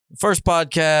First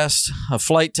podcast of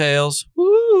Flight Tales.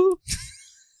 Woo!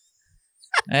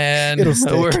 And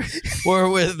we're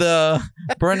with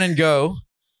Brennan Go.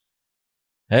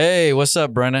 Hey, what's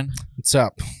up, Brennan? What's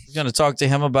up? We're going to talk to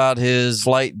him about his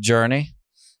flight journey.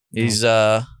 He's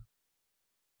about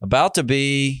to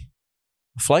be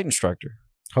a flight instructor.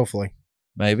 Hopefully.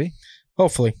 Maybe.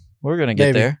 Hopefully. We're going to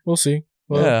get there. We'll see.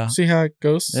 See how it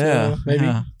goes. Yeah.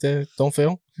 Maybe don't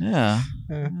fail. Yeah.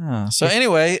 So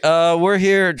anyway, we're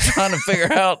here trying to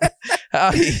figure out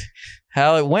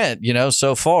how it went,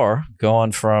 so far,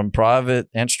 going from private,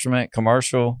 instrument,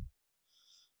 commercial,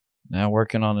 now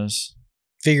working on his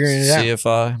figuring it out.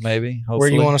 CFI, maybe. Hopefully. Where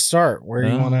do you want to start? Where do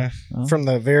you want to from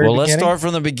the very beginning? Let's start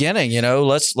from the beginning.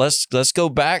 Let's go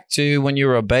back to when you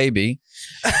were a baby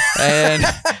and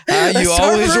how you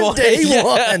always wanted day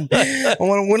one.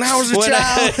 When I was a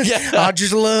child, I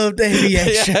just loved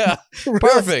aviation. Yeah.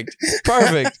 Perfect.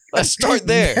 Let's start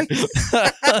there.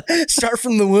 Start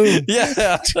from the womb.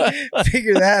 Yeah.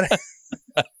 Figure that out.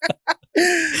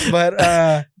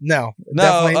 But no,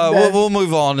 we'll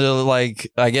move on to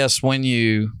I guess when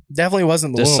you definitely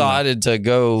wasn't the decided to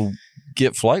go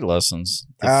get flight lessons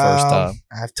the first time.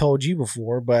 I've told you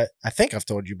before, but I think I've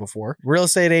told you before. Real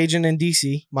estate agent in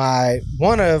DC.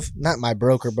 Not my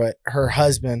broker, but her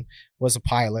husband was a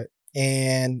pilot,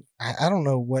 and I don't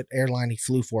know what airline he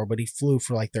flew for, but he flew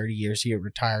for like 30 years. He had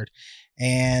retired,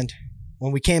 and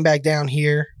when we came back down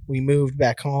here, we moved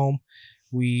back home.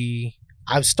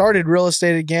 I've started real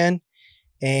estate again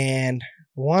and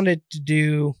wanted to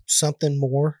do something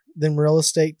more than real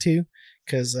estate too,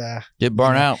 because get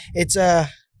burnt out. It's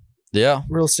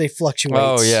real estate fluctuates.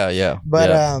 Oh yeah.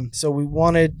 But so we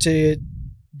wanted to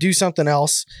do something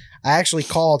else. I actually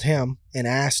called him and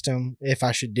asked him if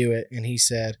I should do it, and he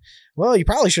said, "Well, you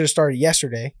probably should have started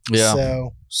yesterday." Yeah.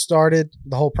 So started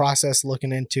the whole process,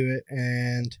 looking into it,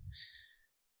 and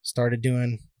started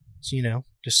doing,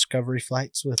 discovery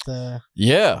flights with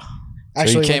yeah.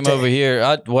 Actually, so you came over here.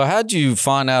 How'd you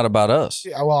find out about us?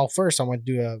 Well, first I went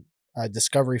to do a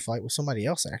discovery flight with somebody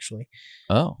else. Actually,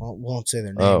 well, we won't say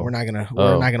their name. We're not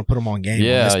gonna put them on game.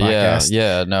 Yeah, on this podcast.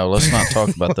 yeah. No, let's not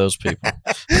talk about those people.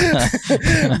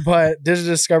 But did a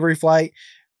discovery flight.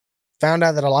 Found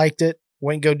out that I liked it.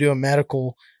 Went and go do a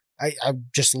medical. I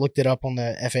just looked it up on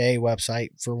the FAA website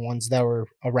for ones that were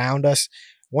around us.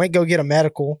 Went go get a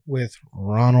medical with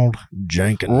Ronald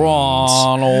Jenkins. Yeah,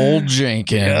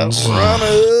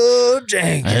 Ronald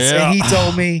Jenkins. And he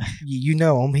told me, you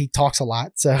know him, he talks a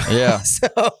lot. So,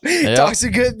 he talks a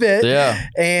good bit. Yeah.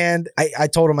 And I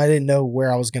told him I didn't know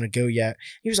where I was going to go yet.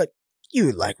 He was like, you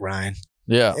would like Ryan.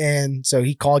 Yeah. And so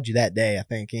he called you that day, I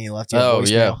think, and he left you a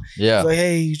voicemail. Yeah. He's like,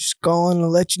 hey, just calling to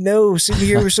let you know, sitting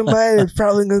here with somebody that's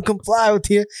probably going to come fly with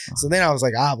you. So then I was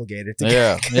like obligated to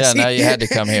go. Yeah, now you had to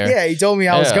come here. Yeah, he told me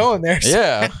I was going there. So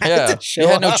yeah. You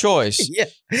had no choice. Yeah.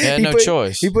 You had no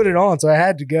choice. He put it on, so I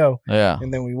had to go. Yeah.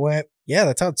 And then we went. Yeah,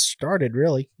 that's how it started,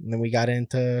 really. And then we got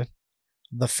into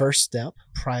the first step,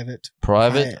 private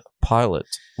pilot.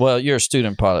 Well, you're a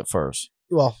student pilot first.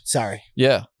 Well, sorry.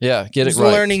 Yeah, get it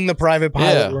right. Learning the private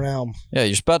pilot realm. Yeah,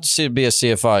 you're about to be a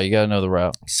CFI. You got to know the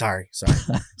route. Sorry.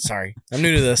 I'm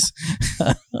new to this.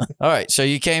 All right, so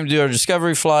you came to do a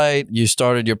discovery flight. You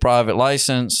started your private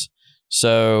license.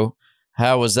 So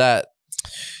how was that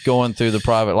going through the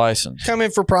private license?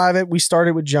 Coming for private, we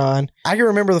started with John. I can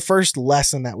remember the first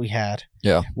lesson that we had.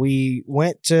 Yeah. We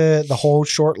went to the whole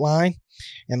short line,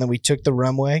 and then we took the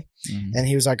runway, and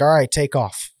he was like, all right, take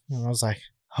off. And I was like,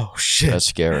 oh, shit. That's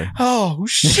scary. Oh,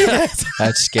 shit.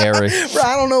 That's scary. Bro,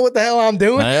 I don't know what the hell I'm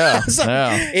doing. Yeah.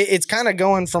 It's kind of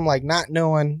going from like not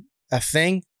knowing a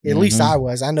thing. At least I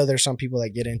was. I know there's some people that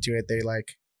get into it. They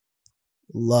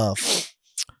love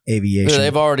aviation.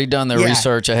 They've already done their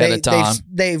research ahead of time.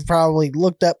 They've probably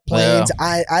looked up planes.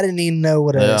 I didn't even know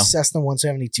what a Cessna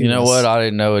 172 was. You know what? I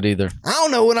didn't know it either. I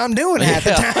don't know what I'm doing half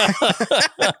the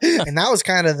time. And that was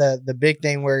kind of the big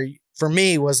thing where for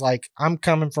me was like, I'm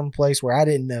coming from a place where I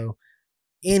didn't know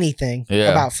anything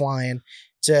about flying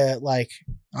to like,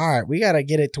 all right, we got to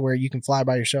get it to where you can fly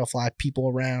by yourself, fly people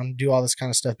around, do all this kind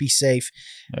of stuff, be safe.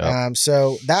 Yep.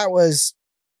 So that was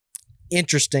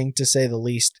interesting to say the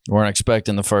least. Weren't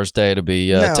expecting the first day to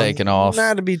be taken off.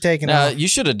 Not to be taken off. You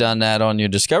should have done that on your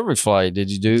discovery flight. Did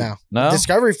you do? No.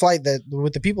 Discovery flight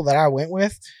with the people that I went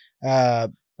with.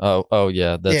 Oh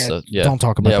yeah, that's Don't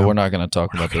talk about. Yeah, we're not going to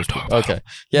talk about those people. Okay,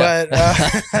 yeah,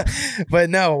 but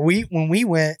no, when we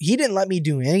went, he didn't let me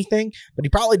do anything, but he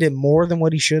probably did more than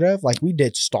what he should have. Like we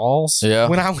did stalls. Yeah.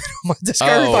 When I went on my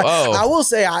discovery flight, I will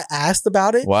say I asked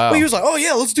about it. Wow. But he was like, "Oh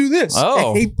yeah, let's do this." Oh.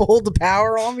 And he pulled the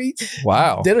power on me.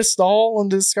 Wow. Did a stall on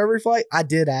the discovery flight. I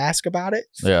did ask about it.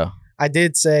 Yeah. I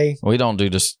did say we don't do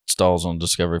stalls on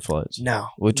Discovery flights. no.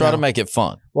 We try to make it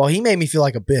fun. Well, he made me feel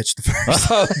like a bitch the first.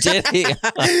 Oh, did he?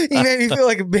 He made me feel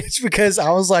like a bitch because I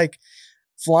was like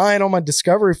flying on my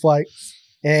Discovery flight,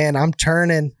 and I'm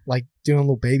turning like doing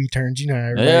little baby turns. You know,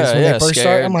 everybody's when they first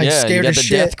start. I'm like scared you got as the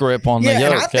shit. death grip on the yoke.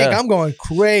 And I think I'm going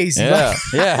crazy. Yeah,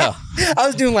 Like, I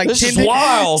was doing like This 10, is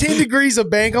wild. 10 degrees of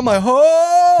bank. I'm like,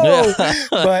 oh, Yeah.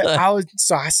 but I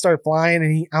started flying,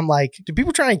 and I'm like, do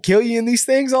people try and kill you in these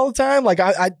things all the time? Like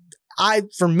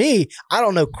for me, I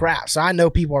don't know crap. So I know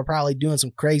people are probably doing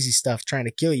some crazy stuff trying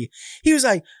to kill you. He was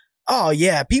like, oh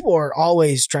yeah, people are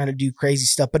always trying to do crazy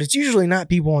stuff, but it's usually not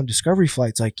people on Discovery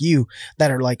flights like you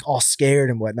that are like all scared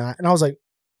and whatnot. And I was like,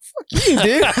 fuck you,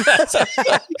 dude.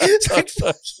 It's like,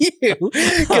 fuck you.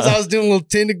 Because I was doing little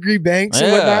 10-degree banks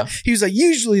and whatnot. He was like,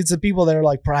 usually it's the people that are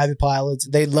like private pilots.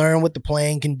 They learn what the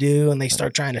plane can do and they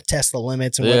start trying to test the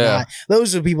limits and whatnot.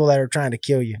 Those are the people that are trying to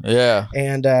kill you. Yeah.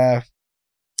 And I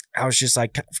was just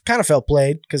like, kind of felt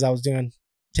played because I was doing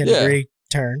 10-degree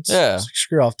turns. Yeah. Like,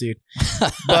 screw off, dude.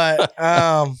 But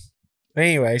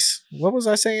anyways, what was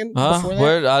I saying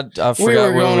before that? I forgot we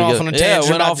were going off on a tangent.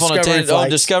 Went off on a tangent. Oh,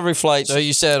 Discovery flight. So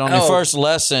you said on your first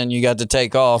lesson you got to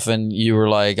take off, and you were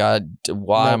like,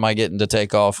 "Why am I getting to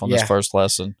take off on this first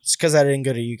lesson?" It's because I didn't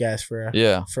go to you guys for a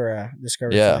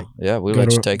Discovery flight. Yeah, we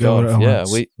let you take off. Yeah,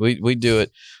 we do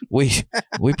it.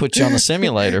 We put you on the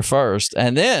simulator first,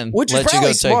 and then which is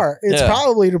probably smart. It's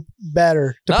probably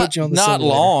better to put you on the simulator. Not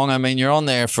long. I mean, you're on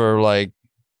there for like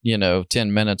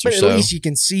 10 minutes or so. At least you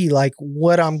can see like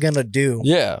what I'm going to do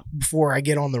before I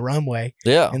get on the runway.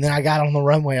 Yeah. And then I got on the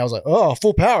runway. I was like, oh,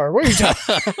 full power. What are you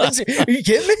talking Are you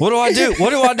kidding me? What do I do?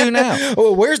 What do I do now?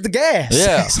 Well, where's the gas?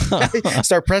 Yeah.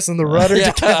 Start pressing the rudder.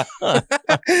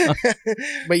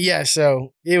 But yeah,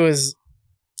 so it was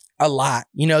a lot,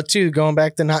 too, going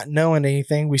back to not knowing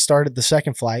anything. We started the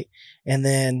second flight and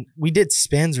then we did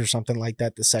spins or something like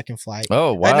that. The second flight.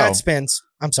 Oh, wow. Not spins.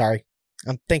 I'm sorry.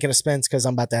 I'm thinking of spins because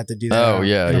I'm about to have to do that. Oh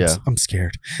yeah. I'm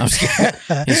scared. I'm scared.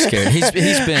 He's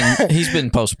scared. He's been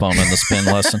postponing the spin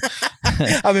lesson.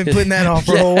 I've been putting that off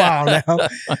for a while now.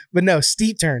 But no,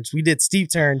 steep turns. We did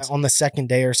steep turns on the second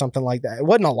day or something like that. It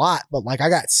wasn't a lot, but like I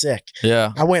got sick.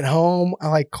 Yeah. I went home. I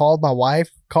like called my wife,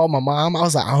 called my mom. I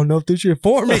was like, I don't know if this shit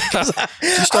for me. I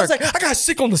was like, I got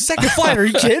sick on the second flight. Are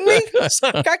you kidding me? I was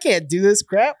like, I can't do this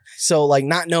crap. So like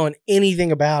not knowing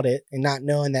anything about it and not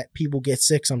knowing that people get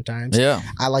sick sometimes. Yeah.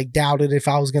 I like doubted if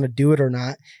I was going to do it or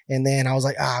not. And then I was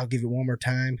like, I'll give it one more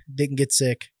time. Didn't get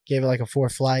sick. Gave it like a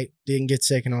fourth flight. Didn't get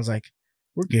sick. And I was like,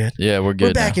 we're good. Yeah, we're good.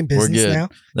 We're back in business now.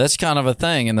 That's kind of a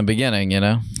thing in the beginning,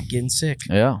 Getting sick.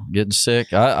 Yeah, getting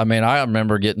sick. I mean, I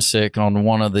remember getting sick on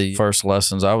one of the first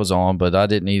lessons I was on, but I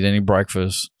didn't eat any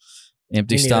breakfast.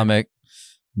 Empty stomach.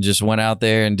 Just went out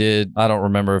there and did. I don't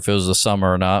remember if it was the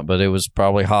summer or not, but it was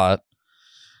probably hot.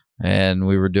 And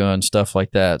we were doing stuff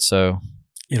like that. So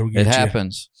it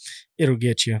happens. It'll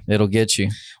get you. It'll get you.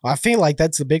 Well, I feel like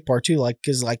that's the big part too. Like,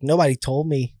 because like nobody told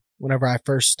me whenever I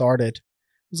first started.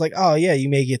 It was like, oh yeah, you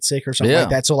may get sick or something like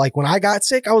that. So like when I got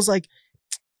sick, I was like,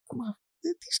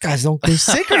 these guys don't get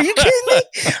sick. Are you kidding me?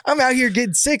 I'm out here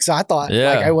getting sick. So I thought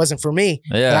like it wasn't for me.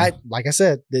 Yeah. But like I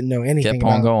said, didn't know anything. Kept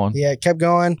on going. Yeah, kept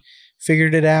going.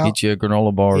 Figured it out. Eat you a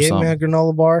granola bar or something. Me a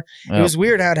granola bar. Yep. It was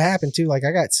weird how it happened too. Like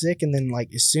I got sick and then like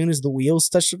as soon as the wheels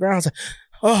touched the ground,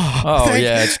 I was like,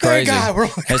 yeah, it's crazy.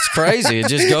 It's crazy. It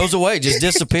just goes away, just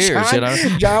disappears.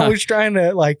 John was trying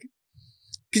to like,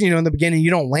 because in the beginning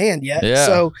you don't land yet. Yeah.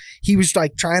 So he was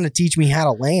like trying to teach me how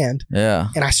to land. Yeah.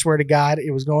 And I swear to God,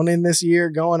 it was going in this year,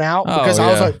 going out because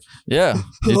I was like,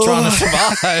 you're trying to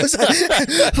survive.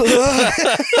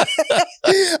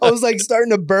 I was like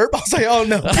starting to burp. I was like, oh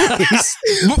no,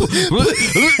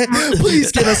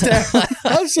 please get us down.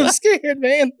 I was so scared,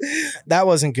 man. That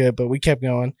wasn't good, but we kept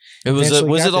going. Was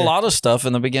it a lot of stuff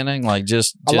in the beginning? Like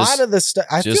just a lot of the stuff.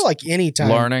 I feel like anytime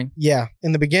learning. Yeah.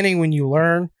 In the beginning when you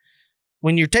learn,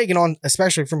 when you're taking on,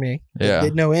 especially for me, that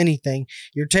didn't know anything,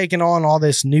 you're taking on all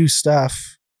this new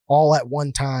stuff all at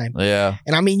one time. Yeah.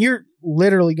 And I mean, you're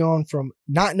literally going from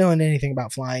not knowing anything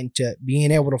about flying to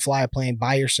being able to fly a plane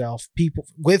by yourself,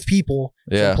 with people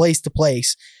from place to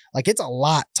place. Like it's a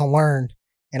lot to learn.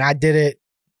 And I did it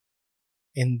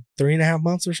in 3.5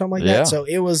 months or something like that. So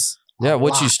it was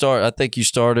you start? I think you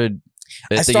started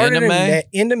at the end of May?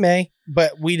 End of May,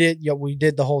 but we did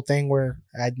the whole thing where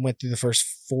I went through the first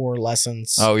 4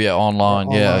 lessons. Oh yeah,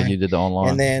 online. Yeah, you did the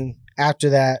online. And then after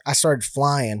that, I started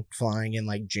flying in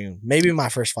like June. Maybe my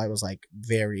first flight was like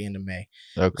very end of May.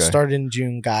 Okay. Started in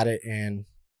June, got it in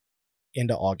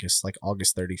into August, like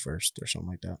August 31st or something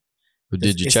like that. Who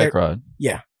did you check ride?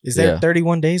 Yeah. Is there Yeah.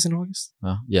 31 days in August?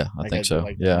 Yeah, I think so.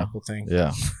 Like the Yeah. medical thing.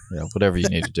 Yeah. Whatever you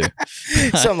need to do.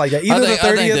 Something like that. Either the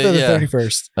 30th or the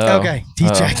 31st. Okay. He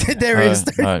checked it. There it is.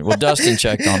 All right. Well, Dustin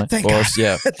checked on it Thank for God. us.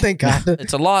 Yeah. Thank God.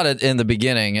 It's a lot in the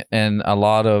beginning and a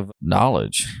lot of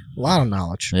knowledge. A lot of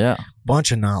knowledge. Yeah.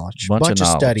 Bunch of knowledge. Bunch of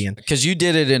knowledge. studying. Because you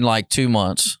did it in like 2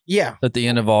 months. Yeah. At the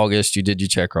end of August, you did your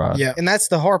check ride. Yeah. And that's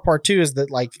the hard part too, is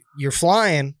that like you're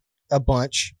flying a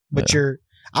bunch, but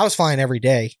I was flying every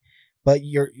day, but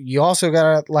you also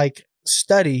gotta like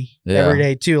study every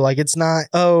day too. Like it's not,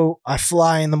 oh, I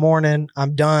fly in the morning,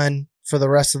 I'm done for the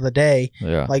rest of the day.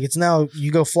 Yeah. Like it's now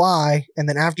you go fly, and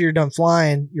then after you're done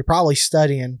flying, you're probably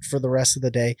studying for the rest of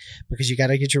the day because you got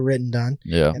to get your written done.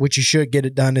 Yeah. Which you should get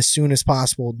it done as soon as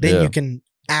possible. Then you can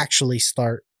actually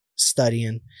start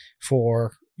studying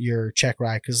for your check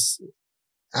ride, because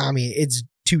I mean it's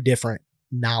two different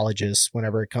knowledges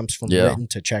whenever it comes from written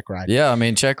to check ride. Yeah, I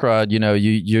mean check ride,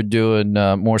 you're doing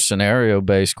more scenario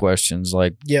based questions,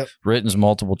 like written's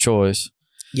multiple choice.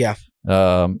 Yeah.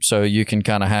 So you can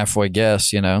kind of halfway guess,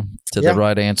 to the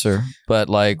right answer. But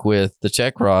like with the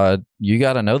check ride, you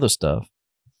got to know the stuff.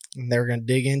 And they're going to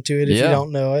dig into it if you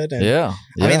don't know it. And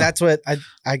I mean, that's what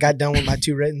I got done with my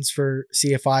 2 writtens for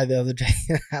CFI the other day.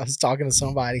 I was talking to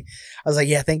somebody. I was like,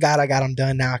 yeah, thank God I got them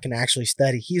done. Now I can actually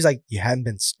study. He was like, you haven't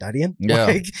been studying? Yeah.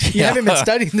 Like, you haven't been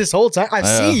studying this whole time? I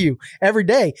see you every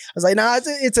day. I was like, no,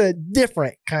 it's a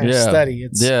different kind of study.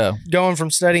 It's going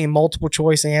from studying multiple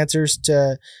choice answers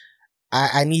to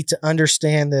I need to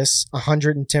understand this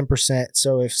 110%.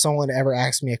 So if someone ever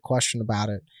asks me a question about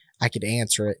it, I could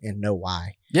answer it and know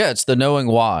why. Yeah, it's the knowing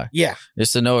why. Yeah.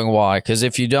 It's the knowing why. Because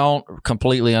if you don't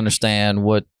completely understand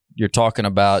what you're talking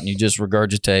about and you just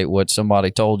regurgitate what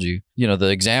somebody told you, the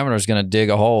examiner is going to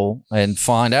dig a hole and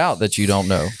find out that you don't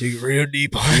know. Dig real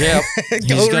deep. Yep.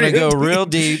 He's going to go real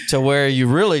deep to where you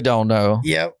really don't know.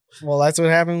 Yep. Well, that's what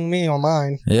happened with me on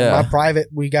mine. Yeah. On my private,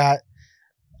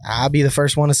 I'll be the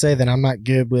first one to say that I'm not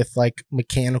good with like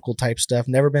mechanical type stuff.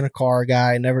 Never been a car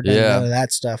guy, never done none of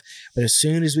that stuff. But as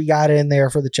soon as we got in there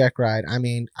for the check ride, I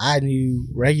mean, I knew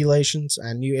regulations,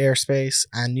 I knew airspace,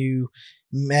 I knew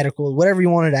medical, whatever you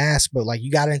wanted to ask. But like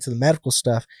you got into the medical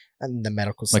stuff and the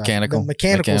medical stuff,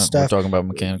 mechanical stuff. We're talking about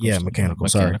mechanical. Yeah, mechanical.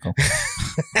 Sorry.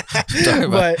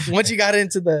 But once you got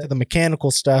into the mechanical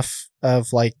stuff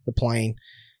of like the plane,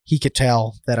 he could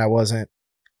tell that I wasn't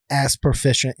as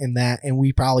proficient in that, and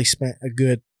we probably spent a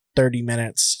good 30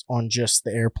 minutes on just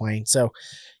the airplane. So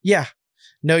yeah,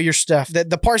 know your stuff.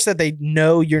 The parts that they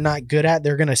know you're not good at,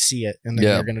 they're gonna see it and then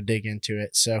they're gonna dig into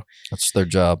it. So that's their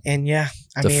job. And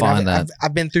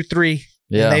I've been through 3.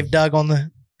 Yeah, and they've dug on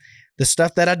the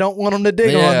stuff that I don't want them to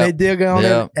dig on. They dig on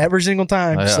it every single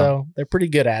time. So they're pretty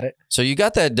good at it. So you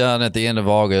got that done at the end of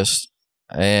August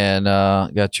and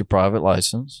got your private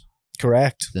license.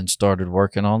 Correct. Then started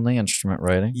working on the instrument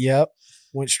rating. Yep.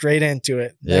 Went straight into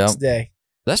it next day.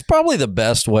 That's probably the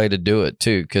best way to do it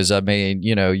too, because I mean,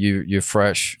 you're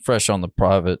fresh on the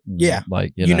private. Yeah,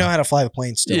 like you know how to fly the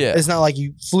plane still. Yeah, it's not like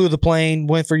you flew the plane,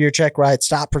 went for your check ride,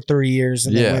 stopped for 3 years,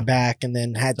 and then went back and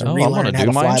then had to relearn how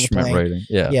to fly the plane. Rating.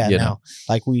 No,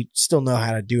 like we still know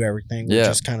how to do everything. We're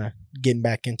just kind of getting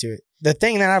back into it. The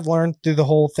thing that I've learned through the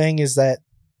whole thing is that,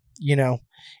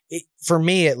 for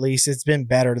me at least, it's been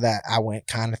better that I went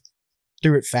kind of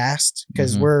through it fast,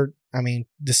 because we're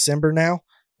December now.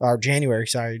 Or January,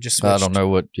 sorry, just switched. I don't know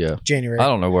what, January. I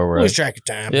don't know where we're at. Lose track of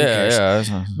time.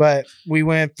 Yeah. But we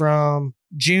went from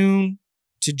June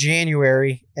to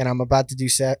January, and I'm about to do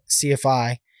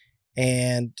CFI,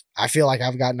 and I feel like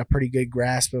I've gotten a pretty good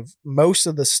grasp of most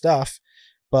of the stuff,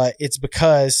 but it's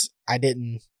because I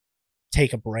didn't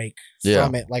take a break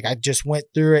from it. Like I just went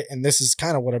through it, and this is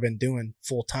kind of what I've been doing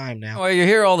full time now. Well, you're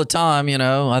here all the time,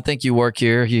 I think you work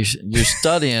here. You're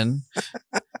studying.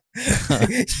 I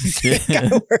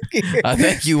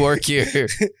think you work here.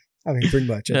 I mean, pretty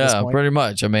much. At this point. Pretty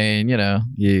much. I mean,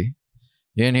 you're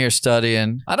in here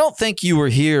studying. I don't think you were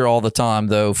here all the time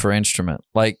though for instrument.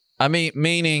 Like, I mean,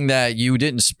 meaning that you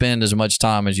didn't spend as much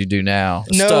time as you do now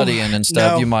studying and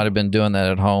stuff. No. You might have been doing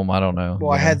that at home. I don't know.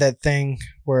 Well, I had that thing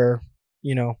where,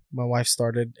 my wife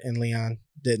started and Leon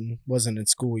wasn't in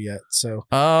school yet. So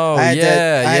I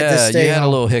had to stay home. A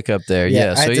little hiccup there.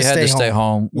 Yeah. So you had to stay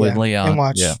home with Leon and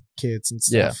watch kids and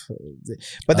stuff.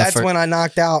 But that's when I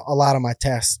knocked out a lot of my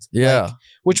tests. Yeah.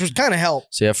 Which was kind of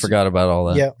helped. See, I forgot about all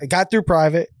that. Yeah. I got through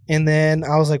private, and then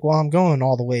I was like, well, I'm going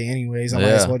all the way anyways. I might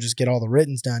as well just get all the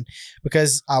writtens done,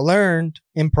 because I learned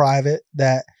in private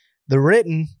that the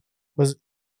written was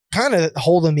kind of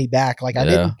holding me back. Like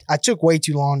I took way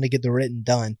too long to get the written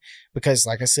done, because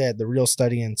like I said, the real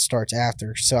studying starts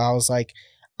after. So I was like,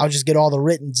 I'll just get all the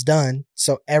writtens done.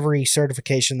 So every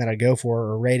certification that I go for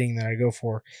or rating that I go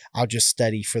for, I'll just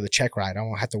study for the check ride. I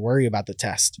won't have to worry about the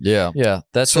test. Yeah. Yeah.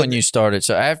 That's when you started.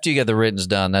 So after you get the writtens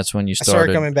done, that's when you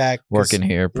started coming back. Working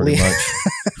here pretty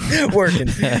much. Working.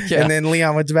 And then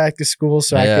Leon went back to school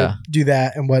so I could do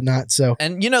that and whatnot. So,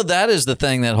 and that is the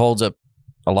thing that holds up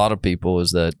a lot of people is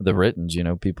that the writtens,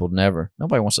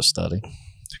 nobody wants to study.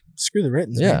 Screw the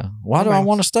writtens. Yeah. Man. Why do I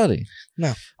want to study?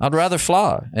 No. I'd rather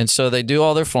fly. And so they do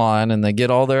all their flying and they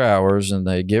get all their hours and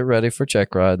they get ready for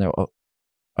check ride. And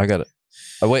I got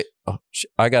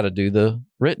to do the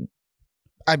written.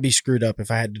 I'd be screwed up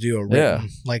if I had to do a written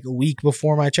like a week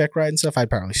before my check ride and stuff. I'd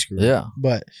probably screw up. Yeah.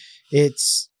 But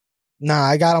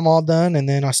I got them all done. And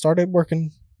then I started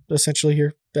working essentially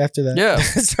here after that. Yeah.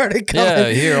 Started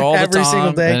coming here all the time. every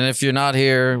single day. And if you're not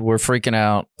here, we're freaking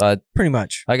out. Pretty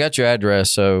much. I got your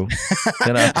address, so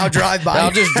I'll drive by.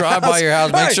 I'll just drive by your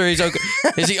house, make sure he's okay.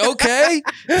 Is he okay?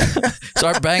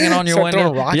 Start banging on your window.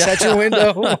 Throwing rocks at your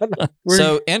window.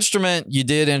 So you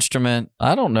did instrument.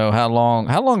 I don't know how long.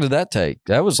 How long did that take?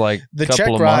 That was like the a couple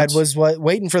check of ride months.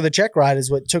 waiting for the check ride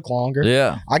is what took longer.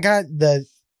 Yeah. I got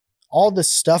all the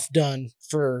stuff done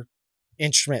for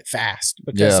instrument fast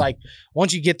because like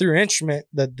once you get through instrument,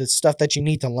 the stuff that you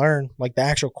need to learn, like the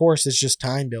actual course is just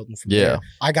time building from there.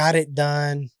 I got it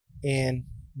done in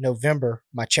November.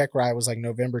 My check ride was like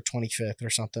November 25th or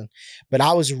something, but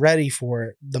I was ready for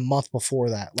it the month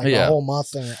before that, like a whole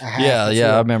month and a half.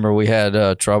 Yeah. I remember we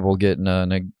had trouble getting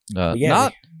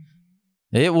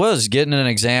it was getting an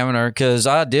examiner because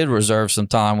I did reserve some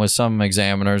time with some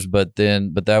examiners, but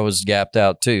that was gapped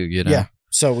out too, Yeah.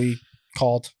 So we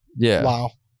called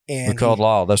Lyle. And we called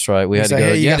Lyle. That's right. We had to like, go.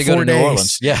 Hey, you had to go to New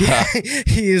Orleans. Yeah.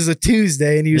 He is a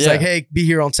Tuesday, and he was like, "Hey, be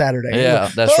here on Saturday." Yeah,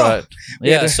 like, that's right.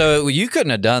 Yeah. So you couldn't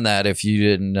have done that if you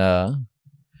didn't.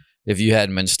 If you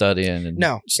hadn't been studying and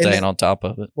staying on top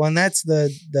of it. Well, and that's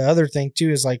the other thing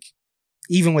too is like,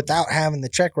 even without having the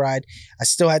check ride, I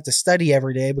still had to study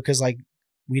every day because like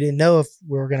we didn't know if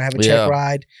we were going to have a check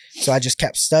ride. So I just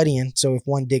kept studying. So if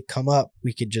one did come up,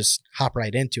 we could just hop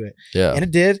right into it. Yeah. And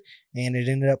it did. And it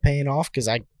ended up paying off because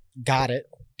I got it.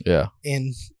 Yeah.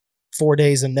 In 4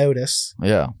 days of notice.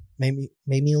 Yeah. Made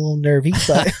me a little nervy,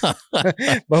 but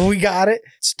but we got it.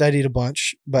 Studied a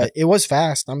bunch, but it was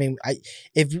fast. I mean,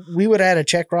 if we would have had a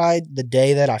check ride the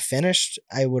day that I finished,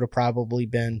 I would have probably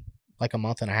been like a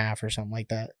month and a half or something like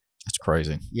that. That's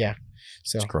crazy. Yeah.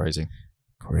 So it's crazy.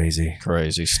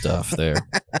 Crazy stuff there.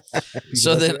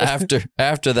 So then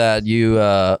after that,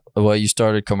 you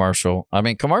started commercial. I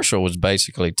mean, commercial was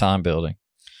basically time building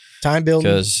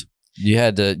because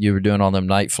you were doing all them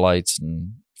night flights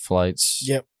and flights.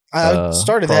 Yep. I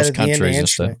started that at the end of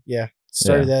instrument. Yeah.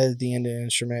 Started that at the end of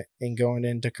instrument and going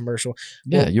into commercial.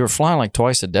 Yeah. You were flying like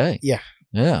twice a day. Yeah.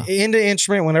 Yeah. Into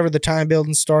instrument, whenever the time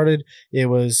building started, it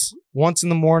was once in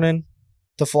the morning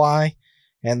to fly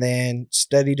and then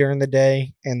study during the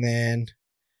day. And then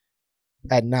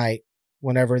at night,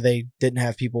 whenever they didn't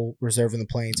have people reserving the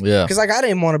planes. Yeah. Because like I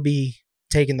didn't want to be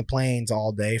taking the planes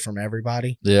all day from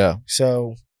everybody. Yeah.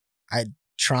 So I'd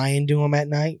try and do them at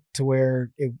night to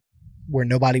where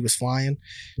nobody was flying.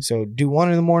 So do one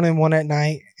in the morning, one at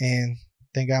night. And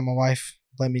thank God my wife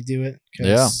let me do it.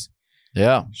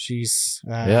 Yeah. She's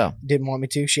didn't want me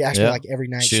to. She asked me like every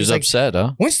night. She was upset,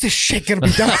 huh? When's this shit gonna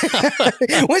be done?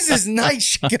 When's this night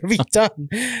shit gonna be done?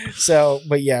 So,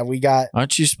 but yeah, we got.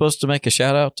 Aren't you supposed to make a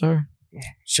shout out to her?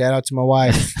 Shout out to my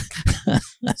wife.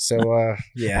 So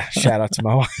yeah, shout out to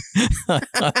my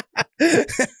wife.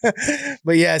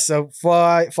 But yeah, so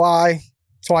fly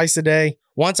twice a day.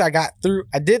 Once I got through,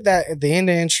 I did that at the end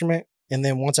of instrument, and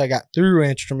then once I got through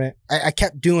instrument, I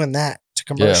kept doing that to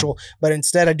commercial. But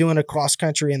instead of doing a cross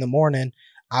country in the morning,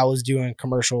 I was doing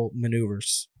commercial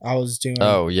maneuvers. I was doing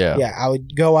I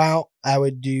would go out, I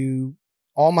would do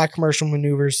all my commercial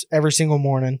maneuvers every single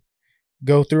morning,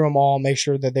 go through them all, make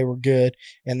sure that they were good,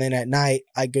 and then at night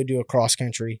I'd go do a cross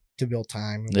country to build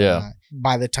time. And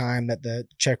by the time that the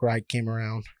check ride came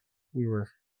around, we were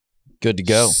good to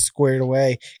go, squared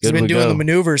away. I've been doing the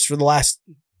maneuvers for the last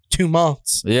 2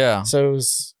 months. Yeah. So it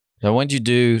was. Now, when did you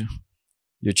do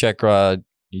your check ride?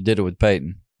 You did it with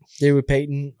Peyton. Did it with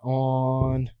Peyton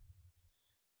on.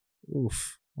 When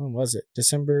was it?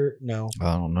 December? No,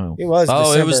 I don't know. It was.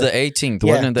 Oh, December. it was the 18th.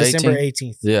 Wasn't it the 18th? December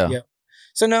 18th. Yeah. Yep.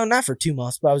 So no, not for 2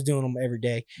 months, but I was doing them every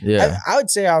day. Yeah. I would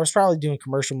say I was probably doing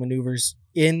commercial maneuvers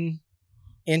in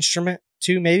instrument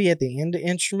too, maybe at the end of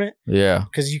instrument. Yeah.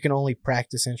 Because you can only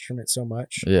practice instrument so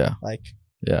much. Yeah. Like.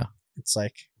 Yeah. It's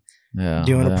like. Yeah.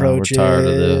 Doing approaches we're tired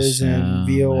of this. and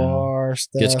VOR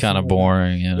stuff. Gets kind of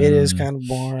boring. You know? It is kind of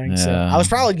boring. Yeah. So I was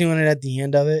probably doing it at the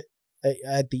end of it.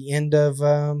 At the end of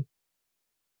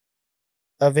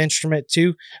of instrument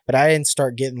too, but I didn't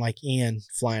start getting like Ian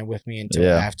flying with me until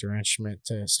Yeah. after instrument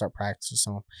to start practicing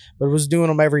some. But I was doing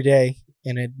them every day,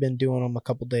 and had been doing them a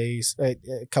couple days, a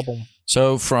couple.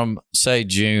 So from say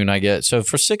June, I get so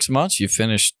for 6 months you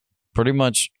finished pretty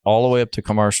much all the way up to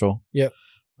commercial. Yep.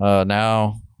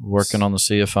 Now working on the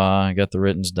CFI, got the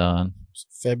writtens done.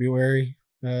 February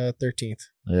 13th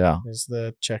Yeah. is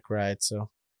the check ride. So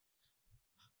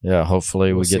Yeah.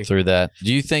 Hopefully We'll we get see. through that.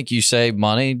 Do you think you save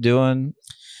money doing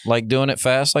it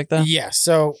fast like that? yeah.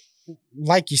 So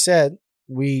like you said,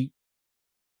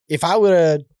 if I would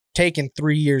have taken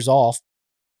 3 years off,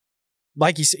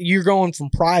 like you said, you're going from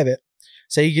private.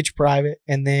 Say you get your private,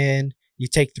 and then you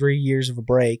take 3 years of a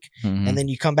break, Mhm. and then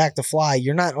you come back to fly.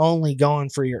 You're not only going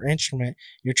for your instrument,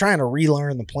 you're trying to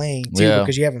relearn the plane too, Yeah.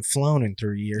 because you haven't flown in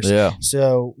 3 years. Yeah.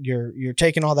 So you're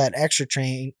taking all that extra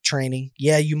training.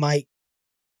 Yeah, you might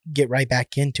get right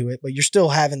back into it, but you're still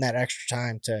having that extra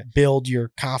time to build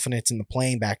your confidence in the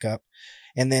plane back up.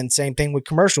 And then same thing with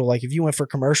commercial. Like if you went for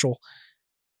commercial,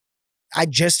 I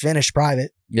just finished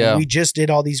private. Yeah. We just did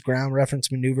all these ground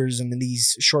reference maneuvers and then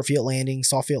these short field landings,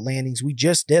 soft field landings. We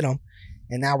just did them,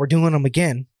 and now we're doing them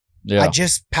again. Yeah. I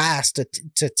just passed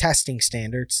to testing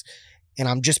standards, and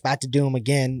I'm just about to do them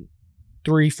again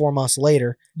 3-4 months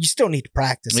later. You still need to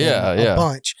practice a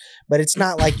bunch, but it's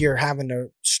not like you're having to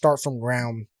start from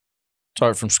ground.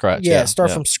 Start from scratch.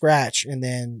 Start from scratch and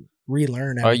then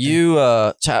relearn everything. Are you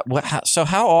so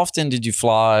how often did you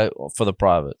fly for the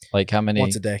private? Like how many?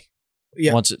 Once a day.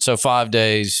 Yeah. So 5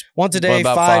 days. Once a day,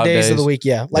 about 5 days of the week.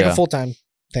 Yeah. Like Yeah. a full-time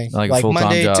thing. Like a full-time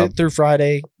Monday job. through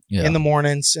Friday Yeah. in the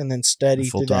mornings, and then study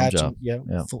through the Full-time afternoon. job. Yeah.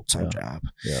 Yeah. Full-time Yeah. job.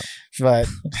 Yeah. But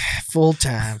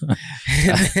full-time.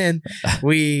 And then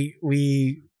we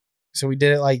did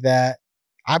it like that.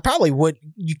 I probably would.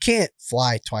 You can't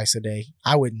fly twice a day.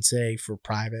 I wouldn't say for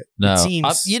private. No, It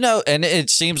seems, and it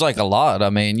seems like a lot. I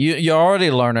mean, you're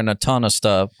already learning a ton of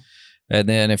stuff, and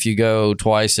then if you go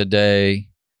twice a day,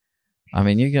 I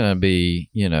mean, you're gonna be,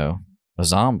 a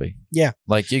zombie. Yeah.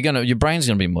 Like your brain's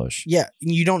gonna be mush. yeah,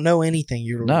 you don't know anything.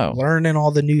 You're No. learning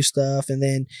all the new stuff, and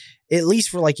then at least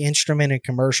for like instrument and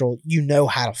commercial, you know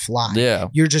how to fly. Yeah.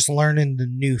 You're just learning the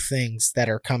new things that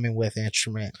are coming with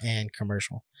instrument and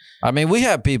commercial. I mean, we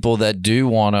have people that do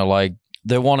want to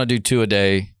they want to do 2 a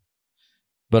day,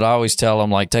 but I always tell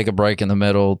them take a break in the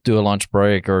middle, do a lunch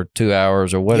break or 2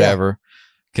 hours or whatever,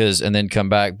 and then come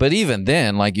back. But even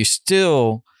then, you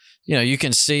still, you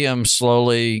can see them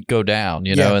slowly go down,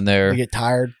 and They get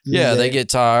tired. they get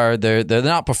tired. They're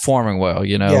not performing well,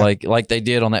 like they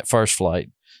did on that first flight.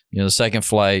 The second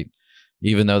flight,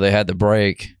 even though they had the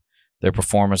break, their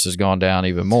performance has gone down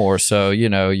even more. So,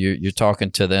 you're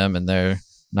talking to them and they're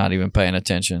not even paying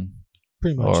attention.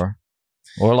 Pretty much.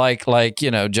 Or like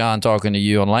John talking to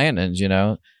you on landings,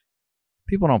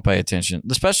 people don't pay attention,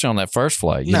 especially on that first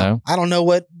flight, you know? I don't know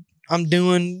what I'm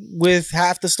doing with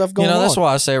half the stuff going on. That's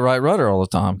why I say right rudder all the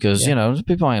time, because,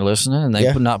 people ain't listening and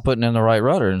they're not putting in the right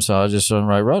rudder. And so I just run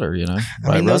right rudder,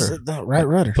 right rudder. The right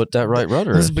rudder. Put that right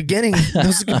rudder Those in.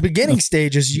 beginning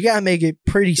stages, you got to make it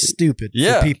pretty stupid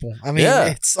for people. I mean,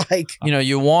 it's like...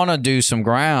 you want to do some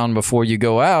ground before you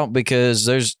go out, because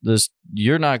there's this,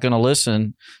 you're not going to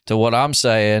listen to what I'm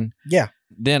saying. Yeah.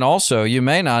 Then also, you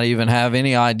may not even have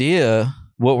any idea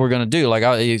what we're going to do.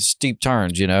 Like steep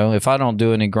turns, if I don't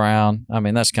do any ground, I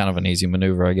mean, that's kind of an easy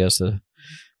maneuver, I guess.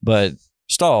 But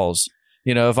stalls,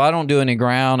 if I don't do any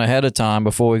ground ahead of time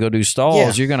before we go do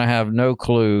stalls, you're going to have no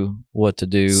clue what to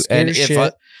do.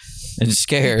 Scared and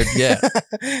scared, yeah.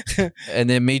 And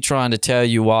then me trying to tell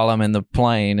you while I'm in the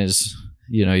plane is,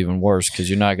 even worse, because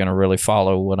you're not going to really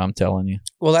follow what I'm telling you.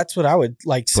 Well, that's what I would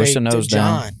say Push the nose to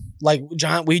John. down. Like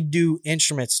John, we'd do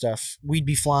instrument stuff. We'd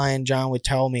be flying. John would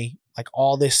tell me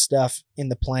all this stuff in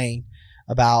the plane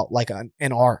about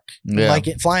an arc. Yeah.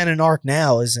 Flying an arc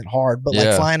now isn't hard, but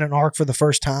flying an arc for the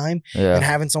first time and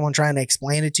having someone trying to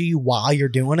explain it to you while you're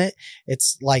doing it,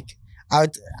 it's like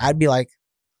I'd be like,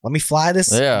 let me fly this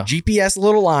GPS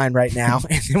little line right now,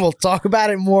 and then we'll talk about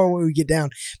it more when we get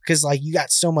down, because you got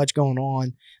so much going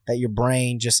on that your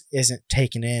brain just isn't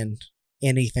taking in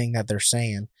anything that they're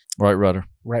saying. Right rudder.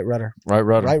 Right rudder. Right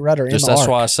rudder. Right rudder. Just that's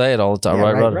why I say it all the time.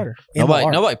 Yeah, right rudder.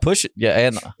 Nobody push it. Yeah,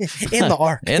 and in the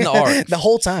arc. In the arc. The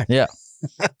whole time. Yeah.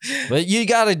 But you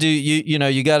got to do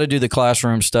you got to do the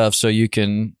classroom stuff, so you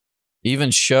can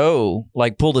even show,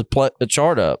 pull the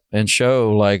chart up and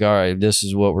show, all right, this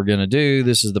is what we're going to do.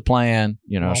 This is the plan.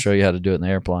 I'll show you how to do it in the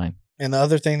airplane. And the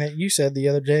other thing that you said the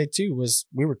other day too was,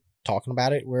 we were talking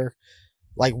about it, where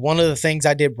one of the things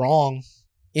I did wrong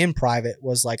in private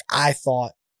was I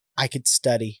thought I could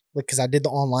study because I did the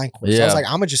online course. Yeah. I was like,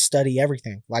 I'm gonna just study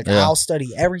everything. Like I'll study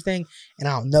everything and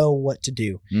I'll know what to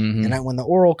do. And when the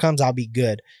oral comes, I'll be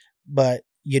good. But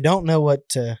you don't know what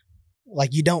to,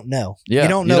 like, you don't know. Yeah. You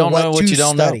don't know what you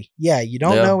don't study. know. Yeah. You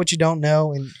don't know what you don't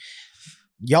know. And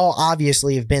y'all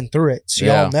obviously have been through it. So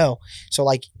y'all know. So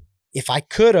like, if I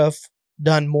could have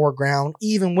done more ground,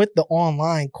 even with the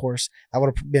online course, that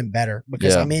would have been better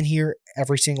because I'm in here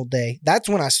every single day. That's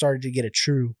when I started to get a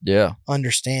true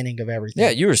understanding of everything.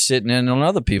 Yeah, you were sitting in on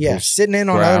other people's sitting in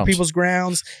on other people's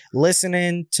grounds,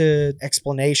 listening to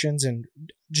explanations and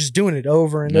just doing it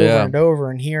over and over and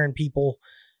over and hearing people,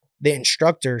 the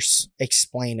instructors,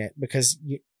 explain it because,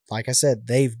 like I said,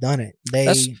 they've done it.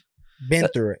 They've been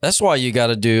through it. That's why you got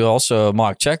to do also a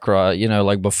mock check ride, you know,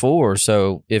 like before.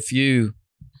 So if you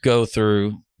go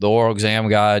through the oral exam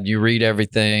guide, you read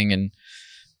everything, and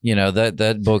you know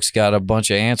that book's got a bunch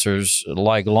of answers,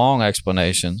 like long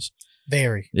explanations.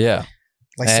 Very. Yeah.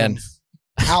 Like and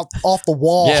out off the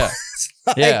wall. Yeah.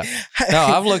 Yeah. No,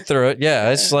 I've looked through it.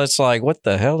 Yeah. It's like, what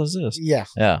the hell is this? Yeah.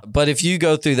 Yeah. But if you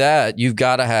go through that, you've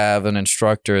got to have an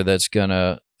instructor that's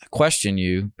gonna question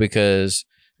you because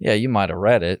you might have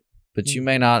read it, but you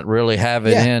may not really have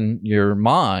it in your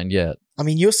mind yet. I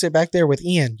mean, you'll sit back there with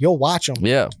Ian. You'll watch them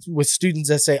with students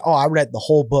that say, oh, I read the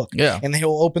whole book. Yeah. And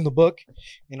he'll open the book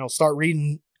and he'll start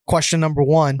reading question number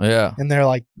 1. Yeah. And they're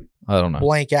like, I don't know.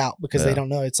 Blank out because they don't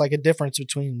know. It's like a difference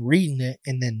between reading it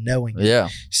and then knowing it. Yeah.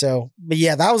 So, but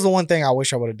yeah, that was the one thing I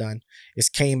wish I would have done is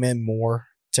came in more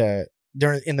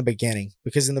in the beginning,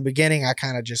 because in the beginning I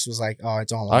kind of just was like, oh,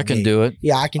 it's all on I can me. do it.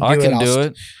 Yeah, I can do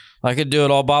it. I could do it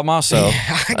all by myself.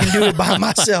 I can do it by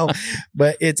myself,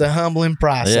 but it's a humbling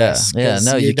process. Yeah.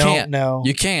 No, you don't can't. know.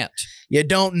 You can't. You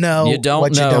don't know. You don't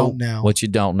what know you don't know. what you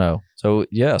don't know. So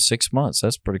yeah, 6 months.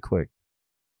 That's pretty quick.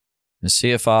 And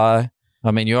CFI. I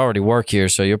mean, you already work here,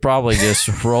 so you'll probably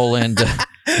just roll into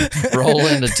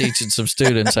teaching some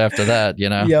students after that. You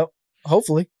know. Yep.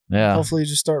 Hopefully. Yeah. Hopefully, you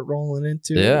just start rolling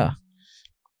into. Yeah.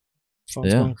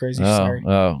 Phone's going crazy. Sorry.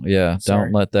 Oh, yeah. Sorry.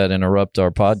 Don't let that interrupt our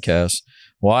podcast.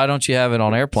 Why don't you have it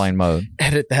on airplane mode?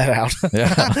 Edit that out.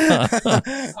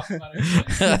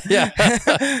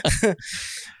 Yeah.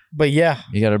 But yeah.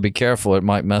 You got to be careful. It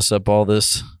might mess up all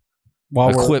this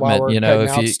equipment, you know,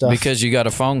 because you got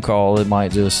a phone call, it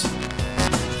might just.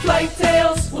 Flight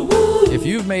Tales. Woo-woo. If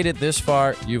you've made it this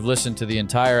far, you've listened to the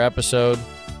entire episode.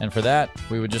 And for that,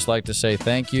 we would just like to say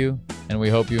thank you, and we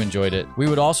hope you enjoyed it. We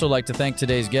would also like to thank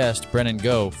today's guest, Brennan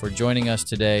Go, for joining us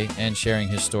today and sharing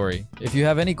his story. If you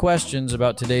have any questions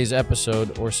about today's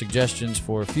episode or suggestions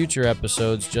for future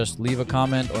episodes, just leave a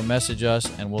comment or message us,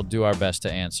 and we'll do our best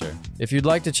to answer. If you'd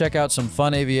like to check out some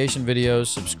fun aviation videos,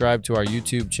 subscribe to our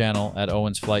YouTube channel at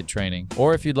Owens Flight Training.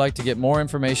 Or if you'd like to get more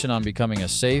information on becoming a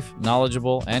safe,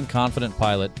 knowledgeable, and confident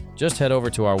pilot, just head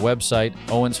over to our website,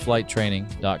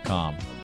 owensflighttraining.com.